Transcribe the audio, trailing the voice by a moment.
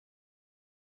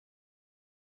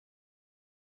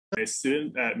a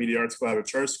student at Media Arts Collaborative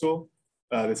Charter School.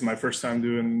 This is my first time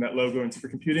doing NetLogo and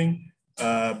Supercomputing,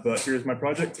 but here's my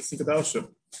project to sync a Battleship.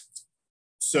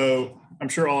 So I'm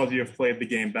sure all of you have played the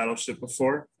game Battleship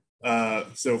before.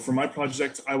 So for my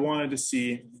project, I wanted to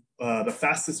see the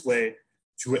fastest way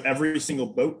to hit every single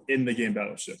boat in the game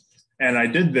Battleship. And I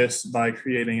did this by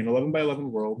creating an 11 by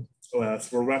 11 world. So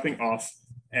we're wrapping off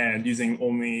and using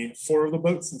only 4 of the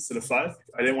boats instead of 5.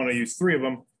 I didn't want to use 3 of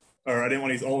them, or I didn't want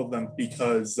to use all of them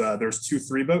because there's 2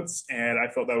 3 boats, and I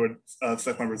felt that would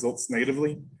affect my results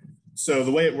negatively. So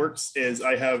the way it works is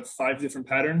I have 5 different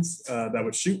patterns that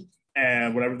would shoot,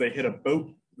 and whenever they hit a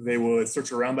boat, they would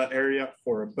search around that area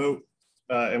for a boat.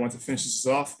 And once it finishes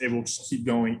off, it will just keep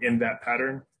going in that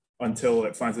pattern until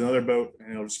it finds another boat,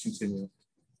 and it'll just continue.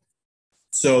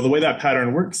 So the way that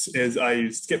pattern works is I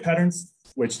use skip patterns,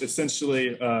 which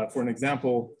essentially, for an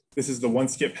example, this is the 1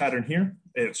 skip pattern here.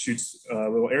 It shoots a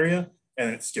little area, and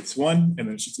it skips 1, and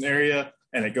then it shoots an area,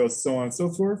 and it goes so on and so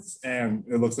forth. And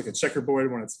it looks like a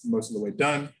checkerboard when it's most of the way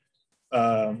done.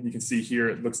 You can see here,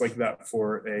 it looks like that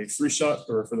for a 3-shot,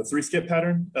 or for the 3 skip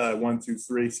pattern, 1, 2,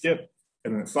 3 skip,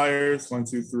 and then it fires, 1,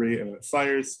 2, 3, and then it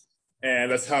fires. And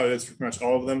that's how it is for pretty much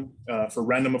all of them. For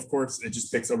random, of course, it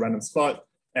just picks a random spot.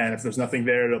 And if there's nothing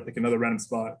there, it'll pick another random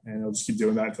spot, and it'll just keep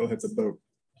doing that until it hits a boat.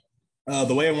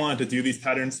 The way I wanted to do these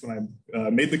patterns when I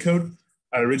made the code,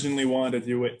 I originally wanted to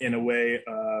do it in a way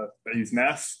that used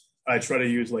math. I try to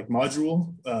use like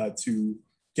module to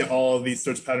get all of these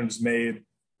search patterns made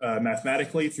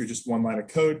mathematically through just 1 line of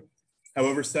code.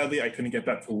 However, sadly, I couldn't get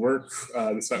that to work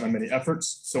despite my many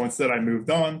efforts. So instead I moved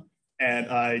on and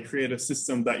I created a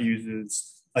system that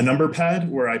uses a number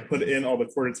pad where I put in all the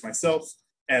coordinates myself,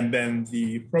 and then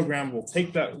the program will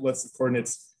take that list of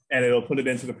coordinates and it'll put it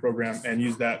into the program and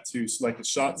use that to select the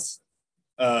shots.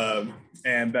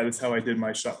 And that is how I did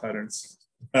my shot patterns.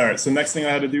 All right, so next thing I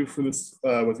had to do for this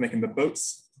was making the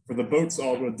boats. For the boats,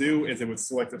 all it would do is it would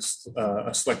select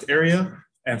a select area,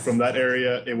 and from that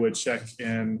area, it would check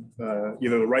in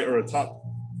either the right or the top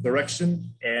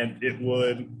direction, and it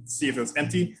would see if it was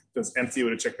empty. If it was empty, it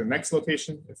would check the next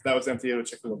location. If that was empty, it would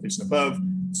check the location above,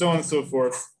 so on and so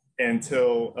forth,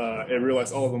 until it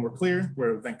realized all of them were clear, where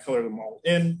it would then color them all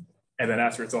in. And then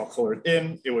after it's all colored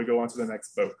in, it would go on to the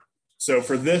next boat. So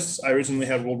for this, I originally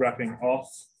had world wrapping off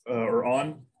or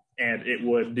on, and it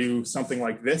would do something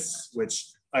like this,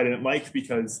 which I didn't like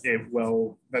because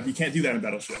that you can't do that in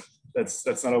Battleship.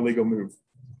 That's not a legal move.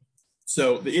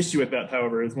 So the issue with that,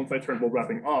 however, is once I turned world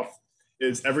wrapping off,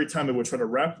 is every time it would try to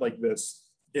wrap like this,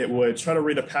 it would try to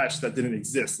read a patch that didn't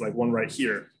exist, like one right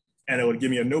here, and it would give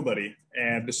me a nobody.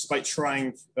 And despite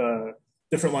trying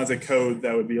different lines of code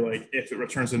that would be like, if it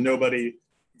returns a nobody,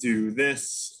 do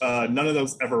this, none of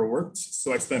those ever worked.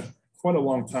 So I spent quite a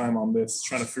long time on this,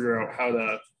 trying to figure out how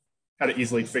to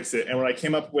easily fix it. And what I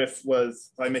came up with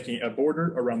was by making a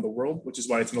border around the world, which is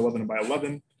why it's an 11 by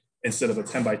 11 instead of a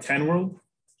 10 by 10 world.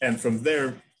 And from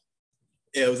there,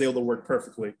 it was able to work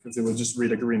perfectly because it would just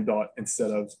read a green dot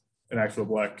instead of an actual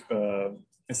black,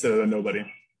 instead of a nobody.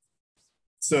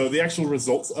 So the actual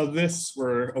results of this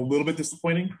were a little bit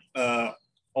disappointing.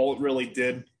 All it really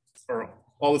did, or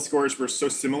all the scores were so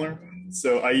similar.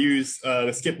 So I used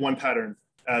the skip 1 pattern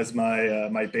as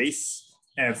my base.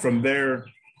 And from there,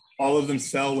 all of them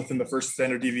fell within the first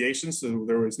standard deviation. So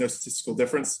there was no statistical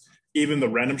difference. Even the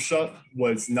random shot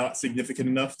was not significant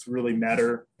enough to really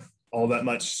matter all that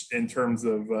much in terms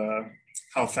of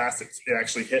how fast it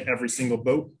actually hit every single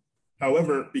boat.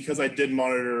 However, because I did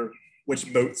monitor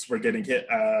which boats were getting hit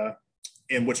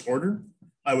in which order,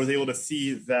 I was able to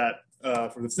see that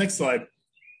for this next slide,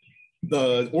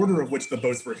 the order of which the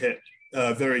boats were hit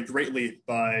varied greatly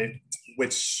by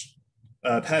which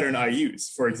pattern I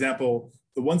use. For example,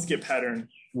 the 1 skip pattern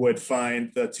would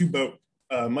find the 2 boat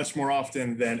much more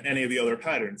often than any of the other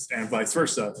patterns, and vice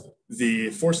versa. The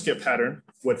 4 skip pattern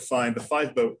would find the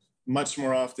 5 boat much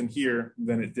more often here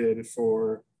than it did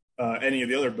for any of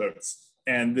the other boats.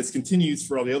 And this continues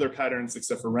for all the other patterns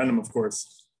except for random, of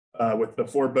course, with the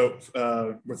 4 boat,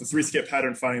 with the 3 skip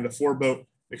pattern finding the 4 boat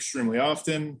extremely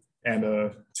often, and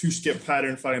a 2 skip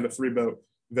pattern finding the 3 boat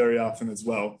very often as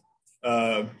well.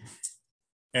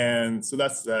 And so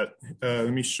that's that.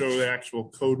 Let me show the actual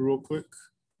code real quick.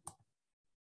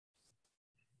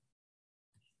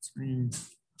 Screen.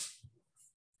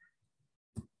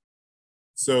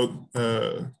 So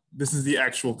this is the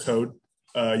actual code.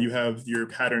 You have your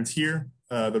patterns here,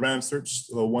 the random search,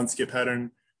 the 1 skip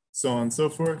pattern, so on and so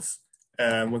forth.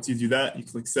 And once you do that, you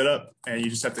click setup and you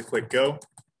just have to click go.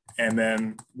 And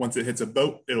then once it hits a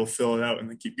boat, it'll fill it out and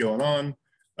then keep going on.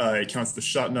 It counts the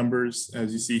shot numbers.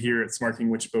 As you see here, it's marking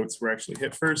which boats were actually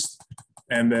hit first.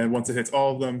 And then once it hits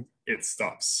all of them, it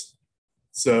stops.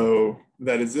 So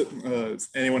that is it. Does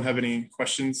anyone have any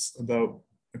questions about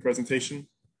the presentation?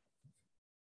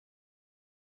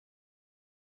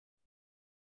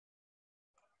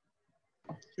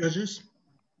 Judges?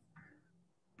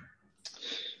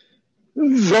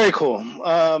 Very cool.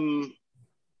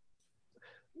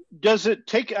 Does it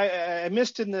take, I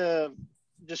missed in the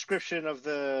description of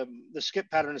the skip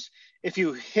patterns, if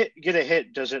you get a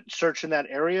hit, does it search in that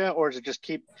area, or does it just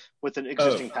keep with an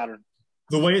existing pattern?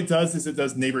 The way it does is it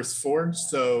does neighbors for.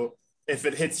 So if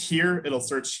it hits here, it'll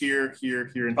search here, here,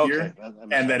 here, and here.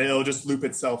 And then it'll just loop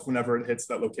itself whenever it hits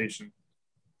that location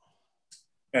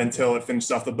until it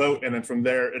finishes off the boat. And then from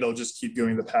there, it'll just keep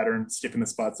doing the pattern, skipping the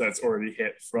spots that's already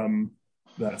hit from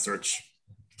that search.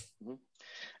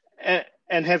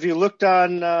 And have you looked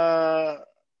on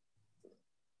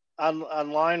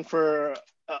online for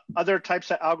other types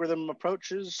of algorithm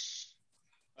approaches?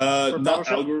 Not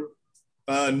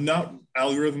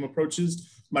algorithm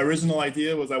approaches. My original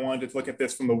idea was I wanted to look at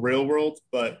this from the real world,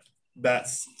 but that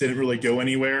didn't really go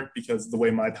anywhere because the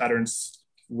way my patterns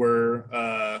were,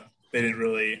 they didn't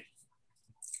really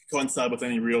coincide with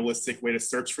any realistic way to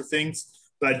search for things.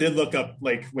 But I did look up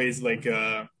like ways like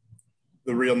the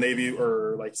real Navy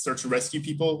or like search and rescue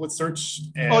people would search.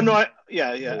 And,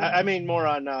 I mean more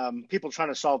on people trying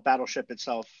to solve Battleship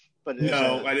itself. But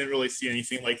no, I didn't really see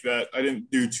anything like that. I didn't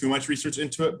do too much research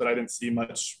into it, but I didn't see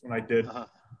much when I did.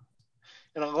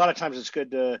 And a lot of times it's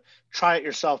good to try it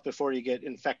yourself before you get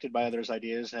infected by others'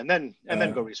 ideas, and then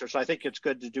go research. So I think it's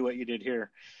good to do what you did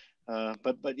here.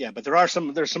 But there's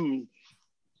some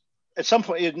at some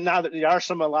point now that there's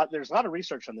a lot of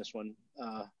research on this one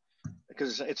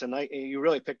because you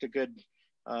really picked a good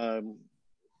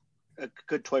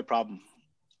toy problem.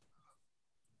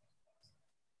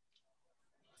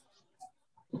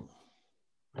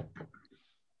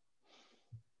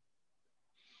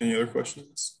 Any other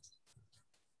questions?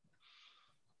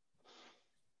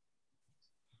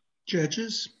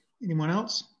 Judges, anyone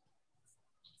else?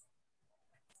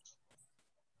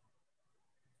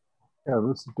 Yeah,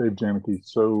 this is Dave Janicki.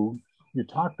 So you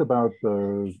talked about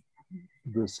the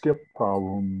skip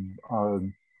problem.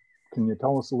 Can you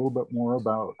tell us a little bit more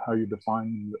about how you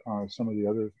define some of the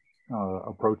other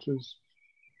approaches?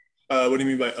 What do you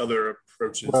mean by other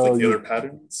approaches? Well, like the other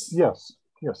patterns? Yes.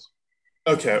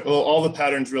 Okay, well, all the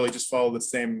patterns really just follow the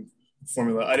same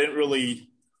formula. I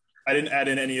didn't add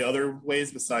in any other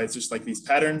ways besides just like these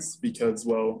patterns because,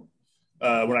 well,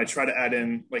 when I try to add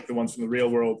in like the ones from the real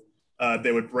world,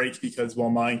 they would break because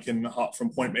while mine can hop from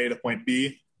point A to point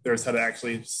B, theirs had to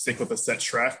actually stick with a set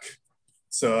track.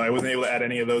 So I wasn't able to add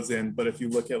any of those in. But if you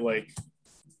look at like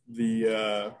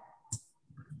the,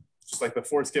 just like the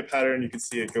 4-skip pattern, you can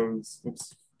see it goes,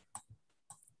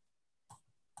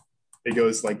 it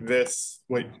goes like this.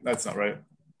 Wait, that's not right.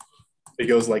 It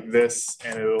goes like this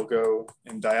and it'll go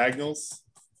in diagonals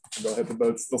and they'll hit the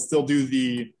boats. They'll still do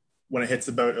when it hits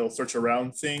the boat, it'll search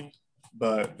around thing,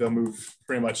 but they'll move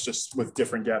pretty much just with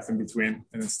different gaps in between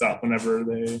and then stop whenever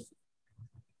they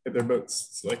hit their boats.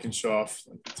 So I can show off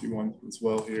like the 2-1 as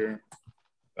well here.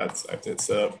 I have to hit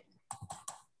set up.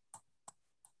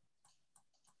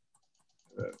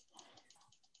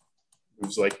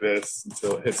 Moves like this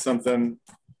until it hits something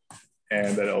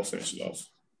and then it'll finish it off.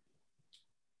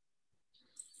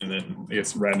 And then I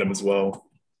guess random as well.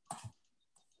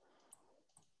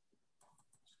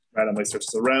 Randomly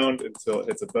searches around until it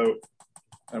hits a boat,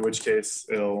 in which case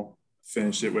it'll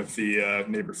finish it with the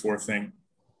neighbor 4 thing.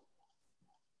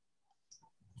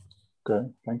 Okay,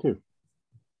 thank you.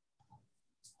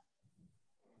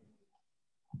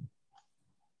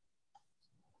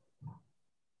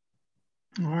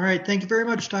 All right, thank you very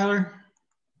much, Tyler.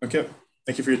 Okay,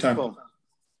 thank you for your time. Cool.